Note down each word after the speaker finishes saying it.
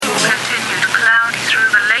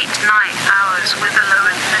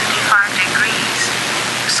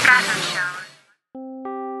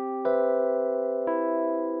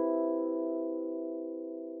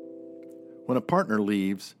When a partner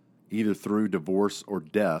leaves, either through divorce or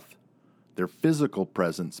death, their physical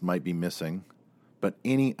presence might be missing, but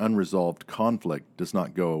any unresolved conflict does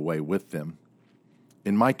not go away with them.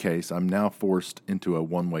 In my case, I'm now forced into a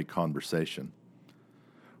one-way conversation.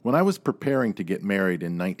 When I was preparing to get married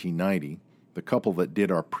in 1990, the couple that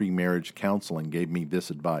did our pre-marriage counseling gave me this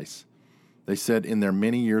advice. They said in their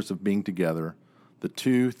many years of being together, the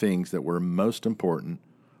two things that were most important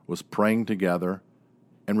was praying together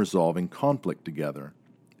and resolving conflict together,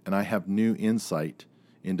 and I have new insight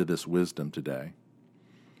into this wisdom today.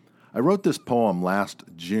 I wrote this poem last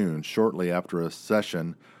June, shortly after a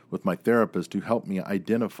session with my therapist who helped me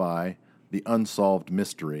identify the unsolved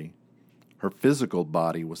mystery. Her physical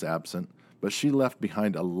body was absent, but she left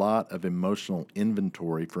behind a lot of emotional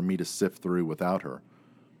inventory for me to sift through without her.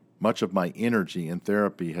 Much of my energy in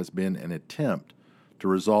therapy has been an attempt to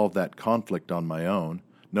resolve that conflict on my own,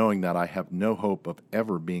 knowing that I have no hope of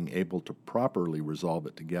ever being able to properly resolve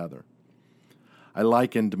it together. I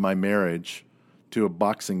likened my marriage to a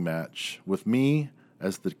boxing match, with me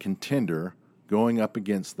as the contender going up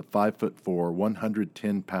against the 5'4",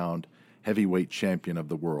 110-pound heavyweight champion of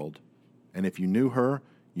the world. And if you knew her,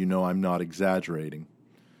 you know I'm not exaggerating.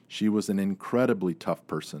 She was an incredibly tough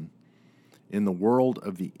person. In the world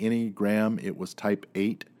of the Enneagram, it was type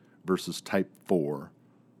 8 versus type 4.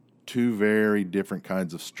 Two very different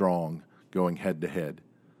kinds of strong going head to head.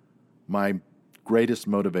 My greatest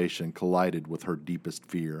motivation collided with her deepest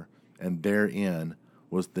fear, and therein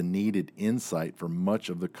was the needed insight for much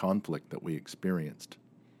of the conflict that we experienced.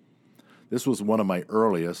 This was one of my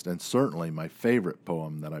earliest and certainly my favorite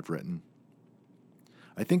poem that I've written.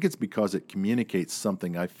 I think it's because it communicates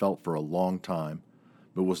something I felt for a long time,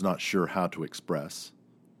 but was not sure how to express.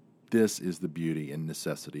 This is the beauty and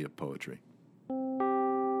necessity of poetry.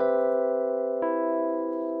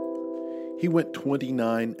 He went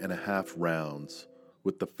 29 and a half rounds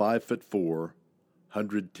with the 5'4",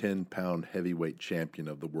 110-pound heavyweight champion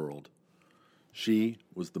of the world. She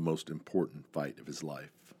was the most important fight of his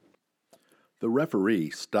life. The referee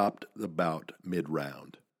stopped the bout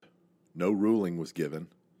mid-round. No ruling was given,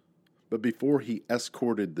 but before he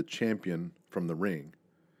escorted the champion from the ring,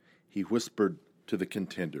 he whispered to the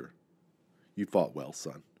contender, "You fought well,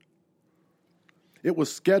 son." It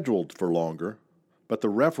was scheduled for longer, but the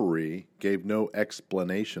referee gave no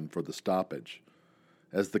explanation for the stoppage.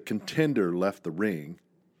 As the contender left the ring,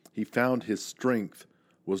 he found his strength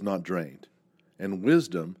was not drained, and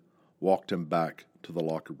wisdom walked him back to the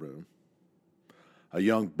locker room. A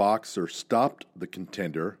young boxer stopped the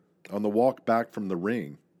contender on the walk back from the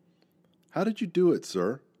ring. "How did you do it,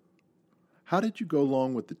 sir? How did you go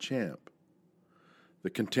along with the champ?" The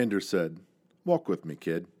contender said, "Walk with me,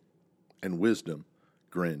 kid," and wisdom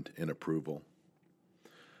grinned in approval.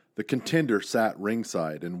 The contender sat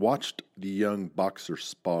ringside and watched the young boxer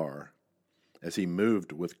spar. As he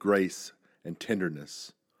moved with grace and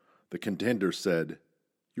tenderness, the contender said,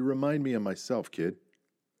 "You remind me of myself, kid,"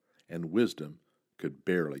 and wisdom could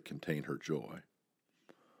barely contain her joy.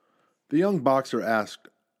 The young boxer asked,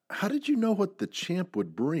 "How did you know what the champ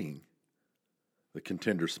would bring?" The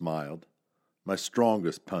contender smiled. "My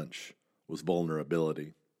strongest punch was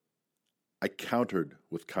vulnerability. I countered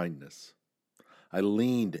with kindness. I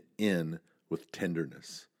leaned in with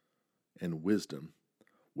tenderness, and wisdom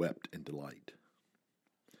wept in delight."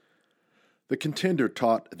 The contender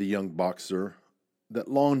taught the young boxer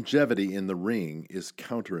that longevity in the ring is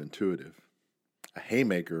counterintuitive. A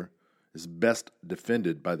haymaker is best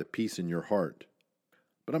defended by the peace in your heart.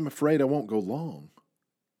 "But I'm afraid I won't go long."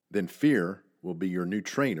 Then fear will be your new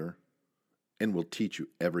trainer and will teach you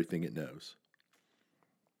everything it knows.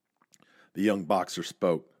 The young boxer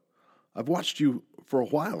spoke. "I've watched you for a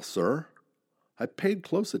while, sir. I paid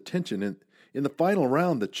close attention, and in the final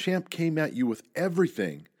round, the champ came at you with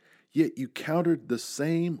everything, yet you countered the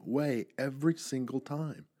same way every single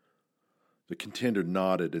time." The contender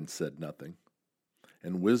nodded and said nothing,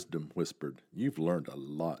 and wisdom whispered, "You've learned a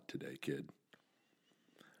lot today, kid."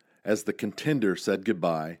 As the contender said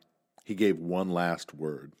goodbye, he gave one last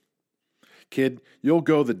word. "Kid, you'll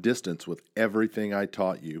go the distance with everything I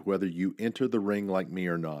taught you, whether you enter the ring like me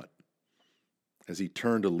or not." As he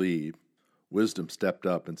turned to leave, wisdom stepped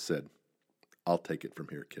up and said, "I'll take it from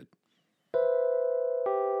here, kid."